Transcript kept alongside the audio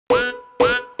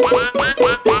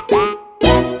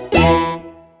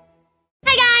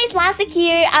Elastic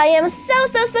here. I am so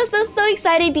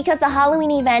excited because the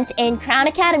Halloween event in Crown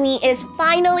Academy is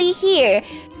finally here.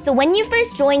 So when you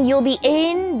first join, you'll be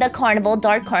in the carnival,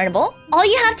 Dark Carnival. All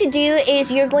you have to do is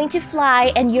you're going to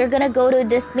fly and you're gonna go to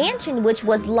this mansion which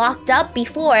was locked up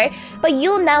before, but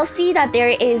you'll now see that there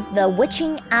is the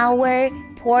Witching Hour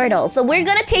portal. So we're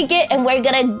gonna take it and we're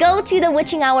gonna go to the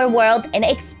Witching Hour world and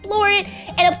explore it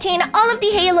and obtain all of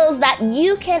the halos that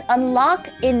you can unlock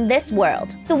in this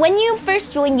world. So when you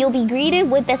first join, you'll be greeted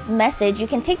with this message. You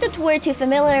can take the tour to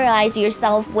familiarize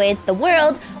yourself with the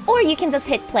world, or you can just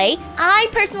hit play. I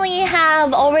personally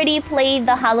have already played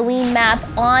the Halloween map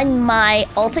on my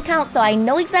alt account, so I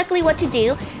know exactly what to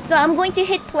do. So I'm going to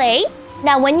hit play.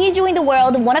 Now, when you join the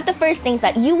world, one of the first things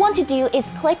that you want to do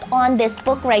is click on this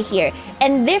book right here.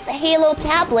 And this Halo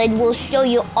tablet will show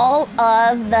you all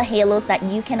of the halos that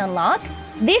you can unlock.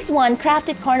 This one,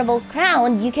 Crafted Carnival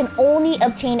Crown, you can only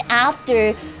obtain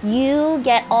after you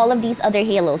get all of these other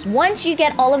halos. Once you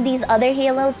get all of these other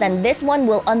halos, then this one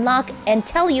will unlock and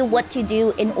tell you what to do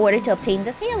in order to obtain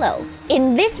this halo.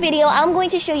 In this video, I'm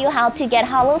going to show you how to get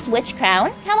Hallows Witch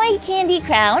Crown, Kawaii Candy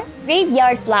Crown,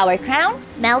 Graveyard Flower Crown,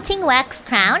 Melting Wax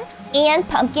Crown, and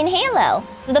Pumpkin Halo.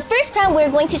 So the first crown we're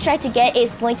going to try to get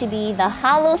is going to be the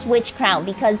Hallows Witch Crown,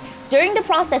 because during the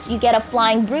process you get a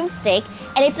flying broomstick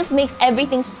and it just makes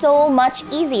everything so much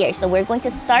easier. So we're going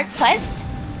to start quest.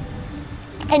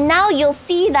 And now you'll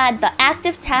see that the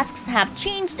active tasks have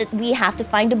changed, that we have to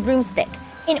find a broomstick.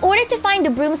 In order to find a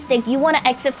broomstick, you want to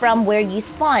exit from where you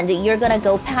spawned. You're gonna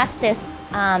go past this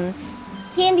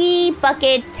candy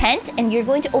bucket tent and you're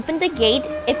going to open the gate.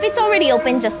 If it's already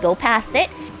open, just go past it.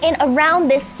 And around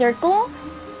this circle,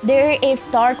 there is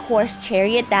Dark Horse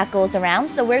Chariot that goes around.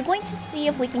 So we're going to see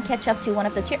if we can catch up to one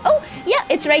of the chariots. Oh, yeah,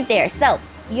 it's right there. So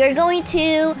you're going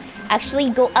to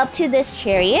actually go up to this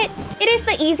chariot. It is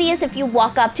the easiest if you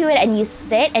walk up to it and you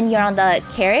sit and you're on the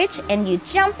carriage and you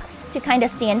jump to kind of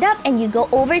stand up and you go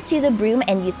over to the broom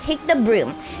and you take the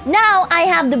broom. Now I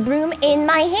have the broom in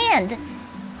my hand.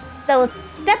 So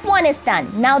step one is done.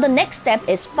 Now the next step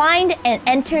is find and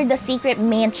enter the secret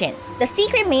mansion. The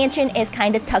secret mansion is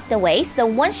kind of tucked away. So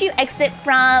once you exit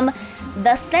from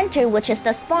the center, which is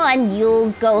the spawn,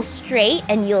 you'll go straight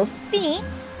and you'll see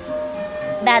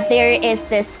that there is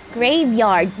this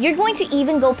graveyard. You're going to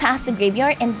even go past the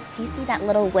graveyard, and do you see that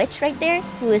little witch right there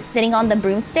who is sitting on the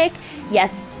broomstick?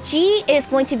 Yes, she is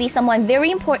going to be someone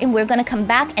very important. We're going to come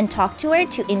back and talk to her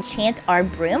to enchant our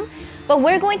broom. But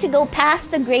we're going to go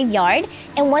past the graveyard,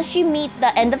 and once you meet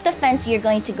the end of the fence, you're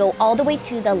going to go all the way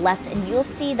to the left, and you'll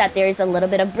see that there's a little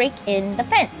bit of break in the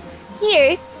fence.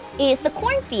 Here is the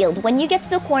cornfield. When you get to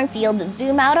the cornfield,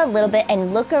 zoom out a little bit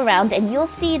and look around, and you'll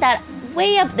see that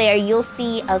way up there, you'll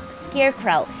see a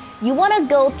scarecrow. You want to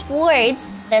go towards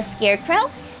the scarecrow,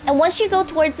 and once you go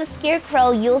towards the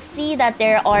scarecrow, you'll see that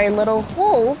there are little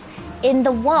holes in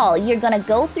the wall. You're gonna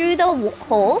go through the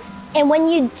holes, and when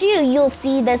you do, you'll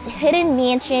see this hidden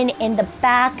mansion in the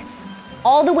back,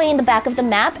 all the way in the back of the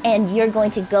map, and you're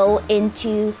going to go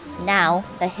into now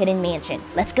the hidden mansion.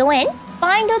 Let's go in.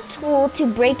 Find a tool to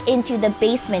break into the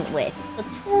basement with. The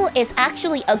tool is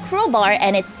actually a crowbar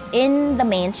and it's in the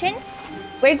mansion.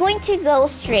 We're going to go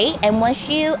straight, and once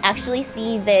you actually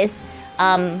see this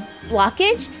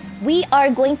blockage, we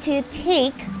are going to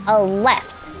take a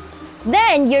left.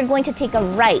 Then you're going to take a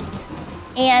right.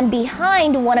 And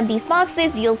behind one of these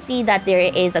boxes, you'll see that there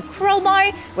is a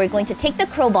crowbar. We're going to take the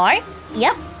crowbar.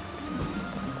 Yep.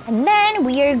 And then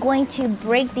we are going to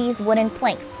break these wooden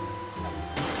planks.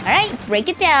 All right, break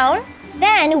it down.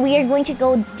 Then we are going to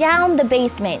go down the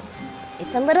basement.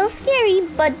 It's a little scary,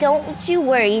 but don't you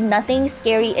worry. Nothing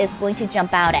scary is going to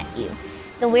jump out at you.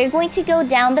 So we're going to go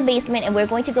down the basement and we're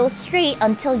going to go straight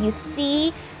until you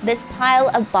see this pile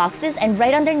of boxes, and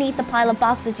right underneath the pile of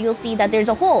boxes you'll see that there's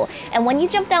a hole, and when you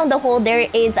jump down the hole there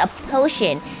is a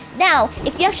potion. Now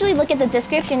if you actually look at the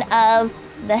description of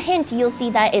the hint, you'll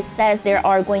see that it says there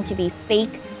are going to be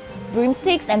fake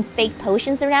broomsticks and fake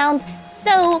potions around.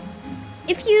 So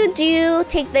if you do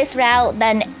take this route,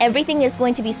 then everything is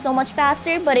going to be so much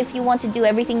faster, but if you want to do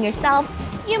everything yourself,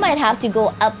 you might have to go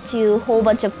up to a whole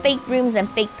bunch of fake brooms and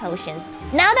fake potions.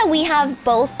 Now that we have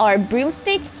both our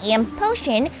broomstick and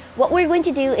potion, what we're going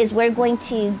to do is we're going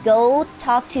to go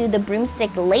talk to the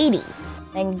broomstick lady.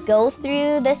 Then go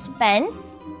through this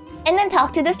fence and then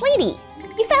talk to this lady.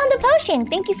 You found the potion.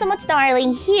 Thank you so much,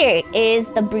 darling. Here is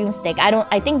the broomstick.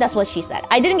 I think that's what she said.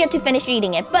 I didn't get to finish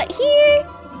reading it, but here.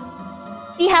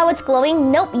 See how it's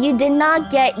glowing? Nope, you did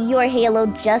not get your halo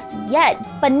just yet.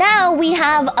 But now we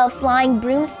have a flying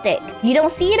broomstick. You don't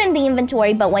see it in the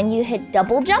inventory, but when you hit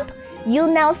double jump,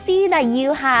 you'll now see that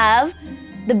you have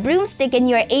the broomstick and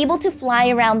you're able to fly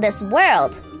around this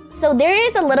world. So there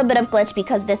is a little bit of glitch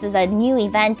because this is a new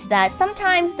event that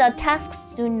sometimes the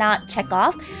tasks do not check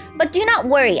off. But do not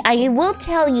worry, I will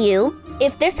tell you,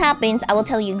 if this happens, I will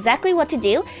tell you exactly what to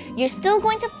do. You're still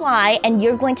going to fly and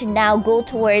you're going to now go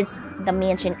towards the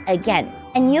mansion again.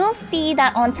 And you'll see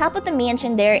that on top of the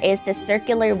mansion there is this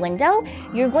circular window.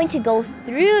 You're going to go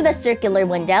through the circular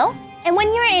window. And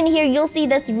when you're in here, you'll see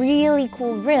this really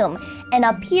cool room. And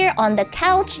up here on the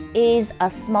couch is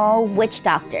a small witch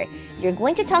doctor. You're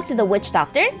going to talk to the witch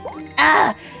doctor.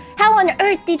 Ah, how on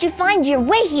earth did you find your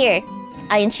way here?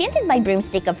 I enchanted my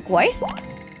broomstick, of course.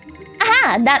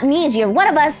 Aha, that means you're one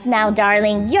of us now,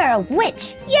 darling. You're a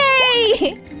witch.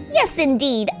 Yay! Yes,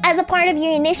 indeed. As a part of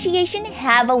your initiation,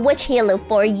 have a witch halo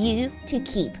for you to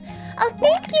keep. Oh,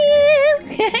 thank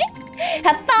you!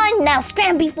 Have fun! Now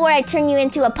scram before I turn you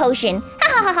into a potion.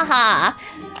 Ha ha ha ha!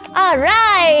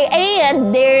 Alright,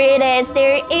 and there it is.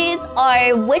 There is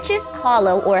our witch's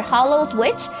hollow or Hallows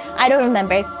witch. I don't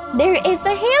remember. There is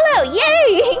the halo.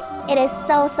 Yay! It is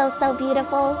so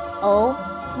beautiful.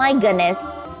 Oh my goodness.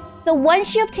 So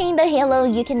once you obtain the halo,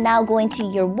 you can now go into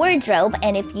your wardrobe.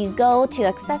 And if you go to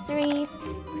accessories,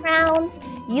 crowns,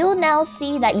 you'll now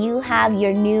see that you have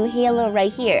your new halo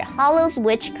right here. Hallows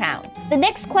witch crown. The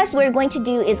next quest we're going to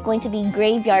do is going to be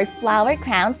graveyard flower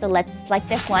crown. So let's select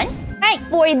this one. Alright,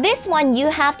 for this one,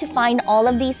 you have to find all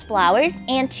of these flowers.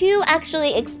 And to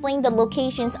actually explain the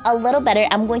locations a little better,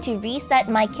 I'm going to reset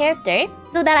my character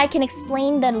so that I can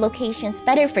explain the locations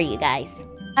better for you guys.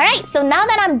 Alright, so now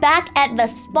that I'm back at the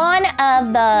spawn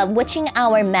of the witching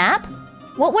hour map,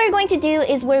 what we're going to do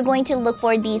is we're going to look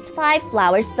for these 5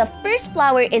 flowers. The first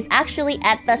flower is actually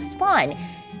at the spawn.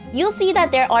 You'll see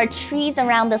that there are trees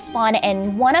around the spawn,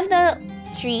 and one of the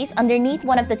trees, underneath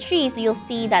one of the trees, you'll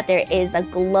see that there is a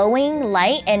glowing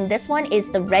light, and this one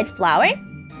is the red flower.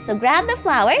 So grab the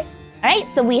flower. Alright,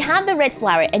 so we have the red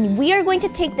flower, and we are going to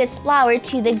take this flower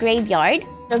to the graveyard.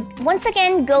 So once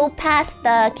again, go past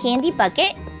the candy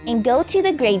bucket and go to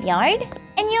the graveyard.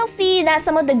 And you'll see that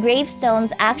some of the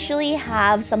gravestones actually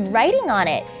have some writing on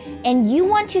it. And you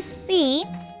want to see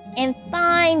and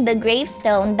find the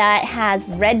gravestone that has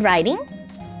red writing.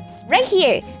 Right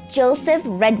here, Joseph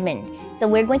Redmond. So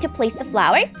we're going to place the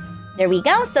flower. There we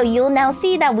go. So you'll now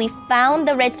see that we found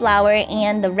the red flower,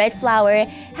 and the red flower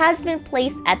has been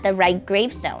placed at the right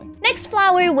gravestone. Next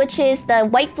flower, which is the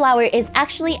white flower, is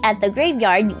actually at the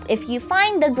graveyard. If you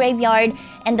find the graveyard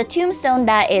and the tombstone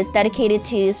that is dedicated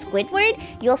to Squidward,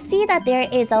 you'll see that there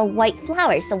is a white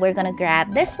flower. So we're going to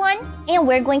grab this one, and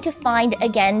we're going to find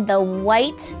again the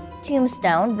white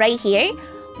tombstone right here.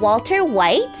 Walter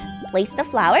White. Place the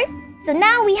flower. So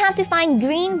now we have to find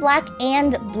green, black,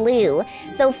 and blue.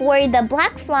 So for the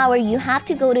black flower, you have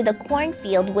to go to the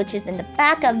cornfield, which is in the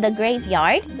back of the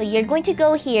graveyard. So you're going to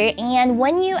go here, and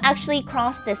when you actually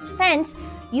cross this fence,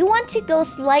 you want to go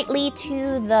slightly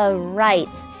to the right.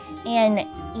 And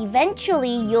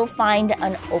eventually, you'll find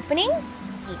an opening.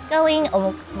 Keep going.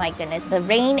 Oh my goodness, the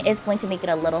rain is going to make it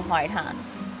a little hard, huh?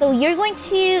 So you're going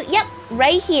to, yep,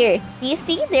 right here. Do you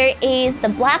see? There is the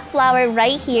black flower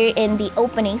right here in the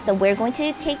opening. So we're going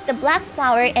to take the black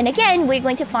flower, and again, we're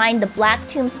going to find the black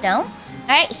tombstone. All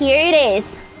right, here it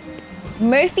is.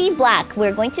 Murphy Black.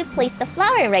 We're going to place the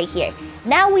flower right here.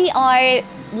 Now we are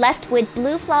left with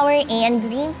blue flower and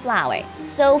green flower.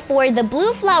 So for the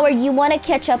blue flower, you want to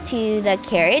catch up to the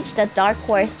carriage, the dark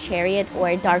horse chariot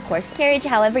or dark horse carriage,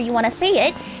 however you want to say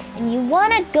it. And you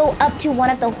want to go up to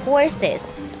one of the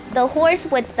horses. The horse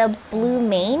with the blue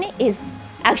mane is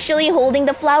actually holding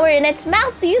the flower in its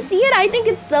mouth. Do you see it? I think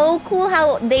it's so cool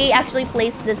how they actually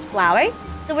placed this flower.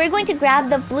 So we're going to grab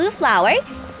the blue flower.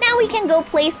 Now we can go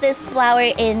place this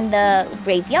flower in the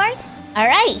graveyard. All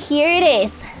right, here it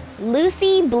is.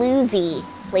 Lucy Bluesy.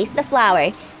 Place the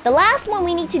flower. The last one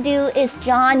we need to do is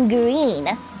John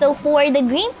Green. So for the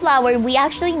green flower, we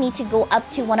actually need to go up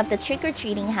to one of the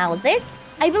trick-or-treating houses.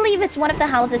 I believe it's one of the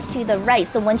houses to the right.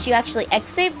 So once you actually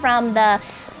exit from the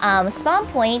spawn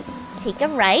point, take a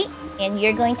right. And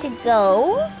you're going to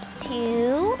go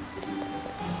 2,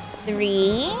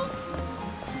 3,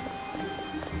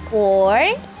 4,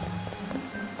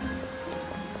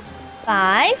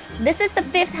 5. This is the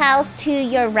 5th house to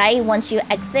your right once you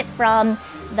exit from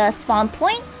the spawn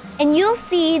point. And you'll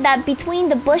see that between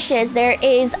the bushes, there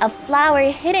is a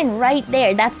flower hidden right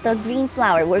there. That's the green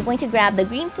flower. We're going to grab the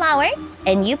green flower.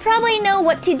 And you probably know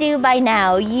what to do by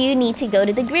now. You need to go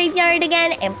to the graveyard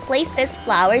again and place this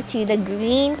flower to the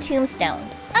green tombstone.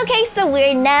 Okay, so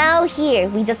we're now here.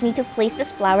 We just need to place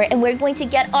this flower and we're going to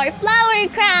get our flower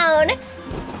crown.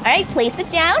 All right, place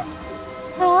it down.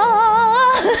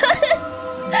 Oh.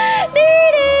 There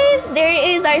it is. There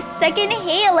is our second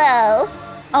halo.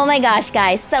 Oh my gosh,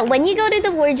 guys. So when you go to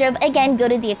the wardrobe, again, go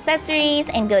to the accessories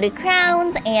and go to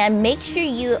crowns and make sure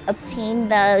you obtain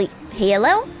the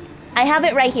halo. I have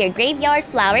it right here, graveyard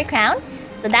flower crown.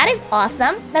 So that is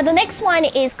awesome. Now the next one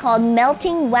is called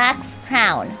melting wax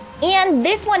crown. And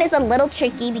this one is a little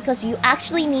tricky because you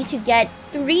actually need to get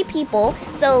 3 people.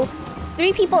 So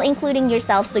 3 people including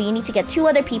yourself. So you need to get 2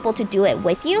 other people to do it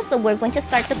with you. So we're going to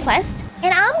start the quest.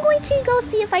 And I'm going to go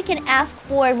see if I can ask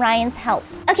for Ryan's help.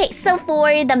 Okay, so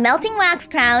for the melting wax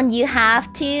crown, you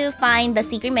have to find the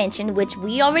secret mansion, which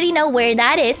we already know where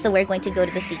that is. So we're going to go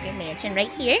to the secret mansion right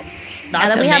here. Not now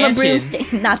that we mansion. have a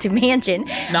broomstick, not to mansion.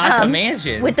 Not to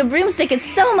mansion. With the broomstick, it's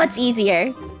so much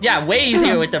easier. Yeah, way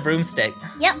easier with the broomstick.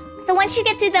 Yep. So once you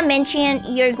get to the mansion,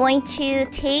 you're going to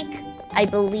take, I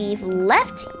believe,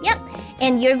 left. Yep.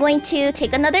 And you're going to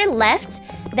take another left.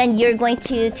 Then you're going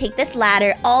to take this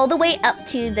ladder all the way up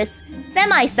to this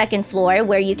semi-second floor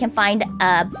where you can find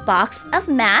a box of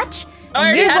match. Oh, I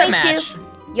already had a match.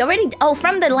 You already... Oh,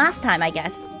 from the last time, I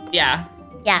guess. Yeah.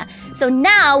 Yeah. So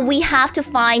now we have to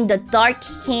find the dark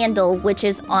candle, which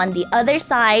is on the other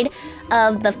side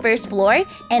of the first floor.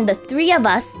 And the 3 of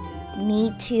us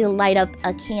need to light up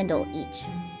a candle each.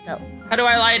 So... How do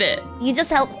I light it? You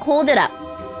just hold it up.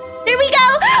 There we go!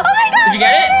 Oh my gosh! Did you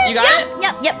get it? You got it?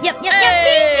 Yep.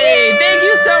 Hey, thank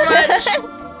you so much!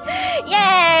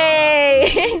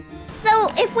 Yay! So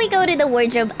if we go to the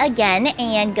wardrobe again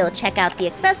and go check out the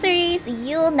accessories,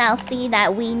 you'll now see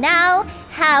that we now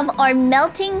have our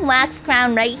melting wax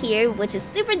crown right here, which is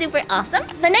super duper awesome.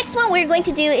 The next one we're going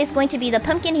to do is going to be the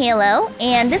pumpkin halo.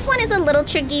 And this one is a little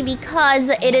tricky because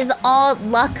it is all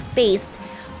luck based.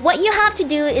 What you have to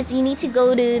do is you need to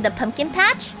go to the pumpkin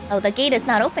patch. Oh, the gate is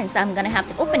not open, so I'm gonna have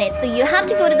to open it. So you have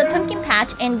to go to the pumpkin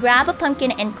patch and grab a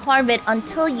pumpkin and carve it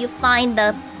until you find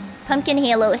the pumpkin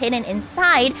halo hidden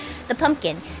inside the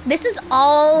pumpkin. This is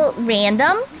all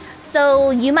random, so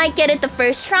you might get it the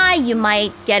first try. You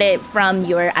might get it from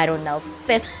your, I don't know,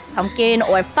 5th pumpkin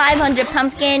or 500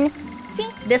 pumpkin. See,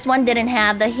 this one didn't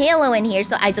have the halo in here,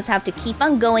 so I just have to keep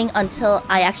on going until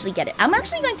I actually get it. I'm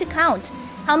actually going to count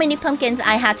how many pumpkins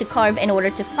I had to carve in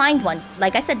order to find one.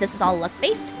 Like I said, this is all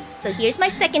luck-based. So here's my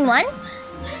second one.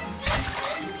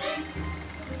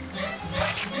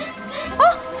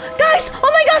 Oh, guys!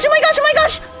 Oh my gosh! I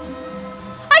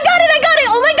got it!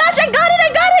 Oh my gosh, I got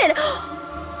it!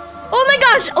 Oh my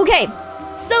gosh, okay.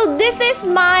 So this is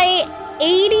my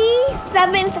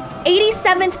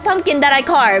 87th pumpkin that I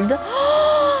carved.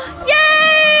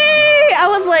 Yay! I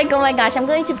was like, oh my gosh, I'm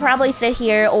going to probably sit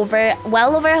here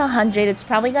well over 100. It's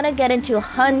probably gonna get into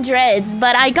hundreds,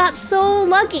 but I got so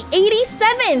lucky.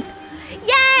 87th!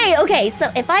 Yay! Okay, so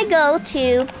if I go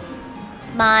to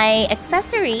my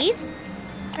accessories,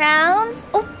 crowns,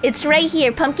 oh, it's right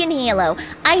here, pumpkin halo.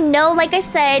 I know, like I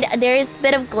said, there's a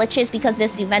bit of glitches because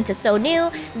this event is so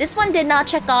new. This one did not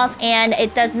check off and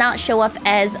it does not show up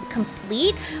as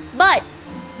complete, but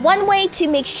one way to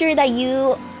make sure that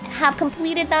you have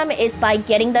completed them is by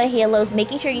getting the halos,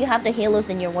 making sure you have the halos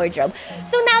in your wardrobe.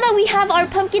 So now that we have our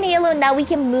pumpkin halo, now we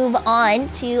can move on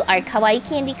to our kawaii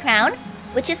candy crown,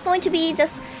 which is going to be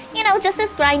just, you know, just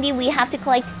as grindy. We have to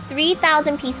collect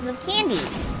 3,000 pieces of candy.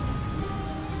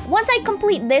 Once I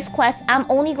complete this quest, I'm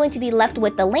only going to be left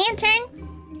with the lantern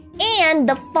and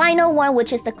the final one,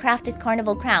 which is the crafted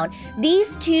carnival crown.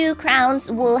 These 2 crowns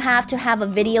will have to have a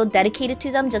video dedicated to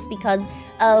them just because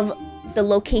of the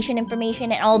location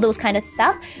information and all those kind of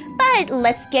stuff. But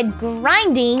let's get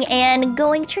grinding and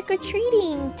going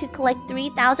trick-or-treating to collect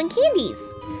 3,000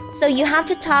 candies. So you have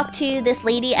to talk to this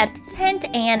lady at the tent,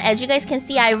 and as you guys can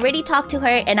see, I already talked to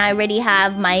her and I already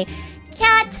have my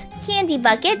cat candy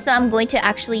bucket. So I'm going to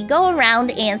actually go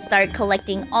around and start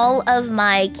collecting all of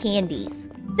my candies.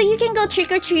 So you can go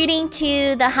trick-or-treating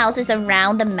to the houses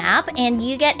around the map, and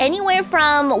you get anywhere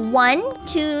from 1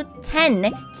 to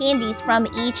 10 candies from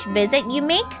each visit you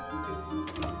make.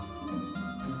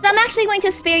 So I'm actually going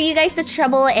to spare you guys the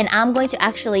trouble, and I'm going to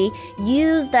actually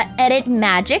use the edit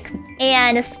magic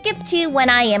and skip to when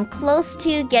I am close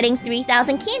to getting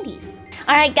 3,000 candies.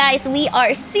 Alright guys, we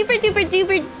are super duper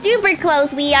duper duper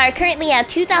close. We are currently at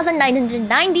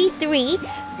 2,993.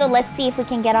 So let's see if we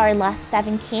can get our last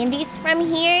 7 candies from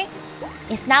here.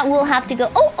 If not, we'll have to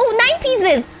go... Oh, 9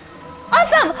 pieces!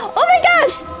 Awesome! Oh my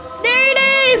gosh! There it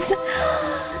is!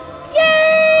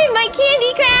 Yay! My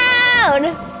candy crown!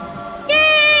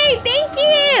 Yay! Thank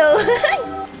you!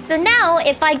 So now,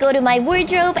 if I go to my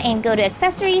wardrobe and go to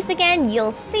accessories again,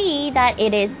 you'll see that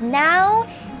it is now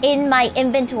in my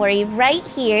inventory right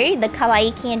here, the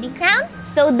Kawaii candy crown.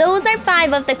 So those are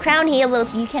 5 of the crown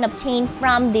halos you can obtain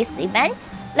from this event.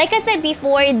 Like I said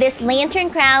before, this lantern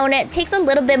crown takes a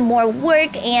little bit more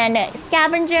work and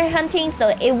scavenger hunting, so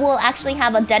it will actually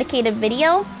have a dedicated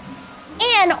video.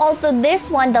 And also this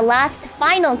one, the last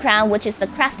final crown, which is the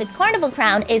crafted carnival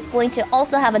crown, is going to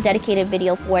also have a dedicated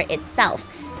video for itself.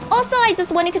 Also, I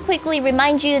just wanted to quickly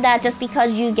remind you that just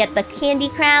because you get the candy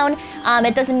crown,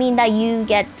 it doesn't mean that you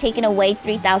get taken away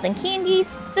 3,000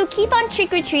 candies. So keep on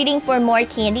trick-or-treating for more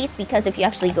candies, because if you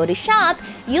actually go to shop,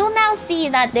 you'll now see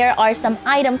that there are some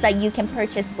items that you can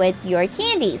purchase with your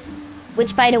candies.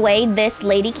 Which, by the way, this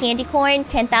lady candy corn,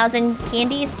 10,000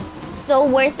 candies, so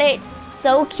worth it,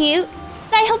 so cute.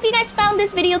 So I hope you guys found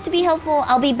this video to be helpful.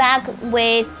 I'll be back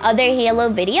with other Halo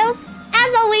videos.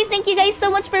 As always, thank you guys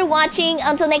so much for watching.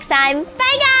 Until next time,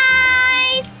 bye guys!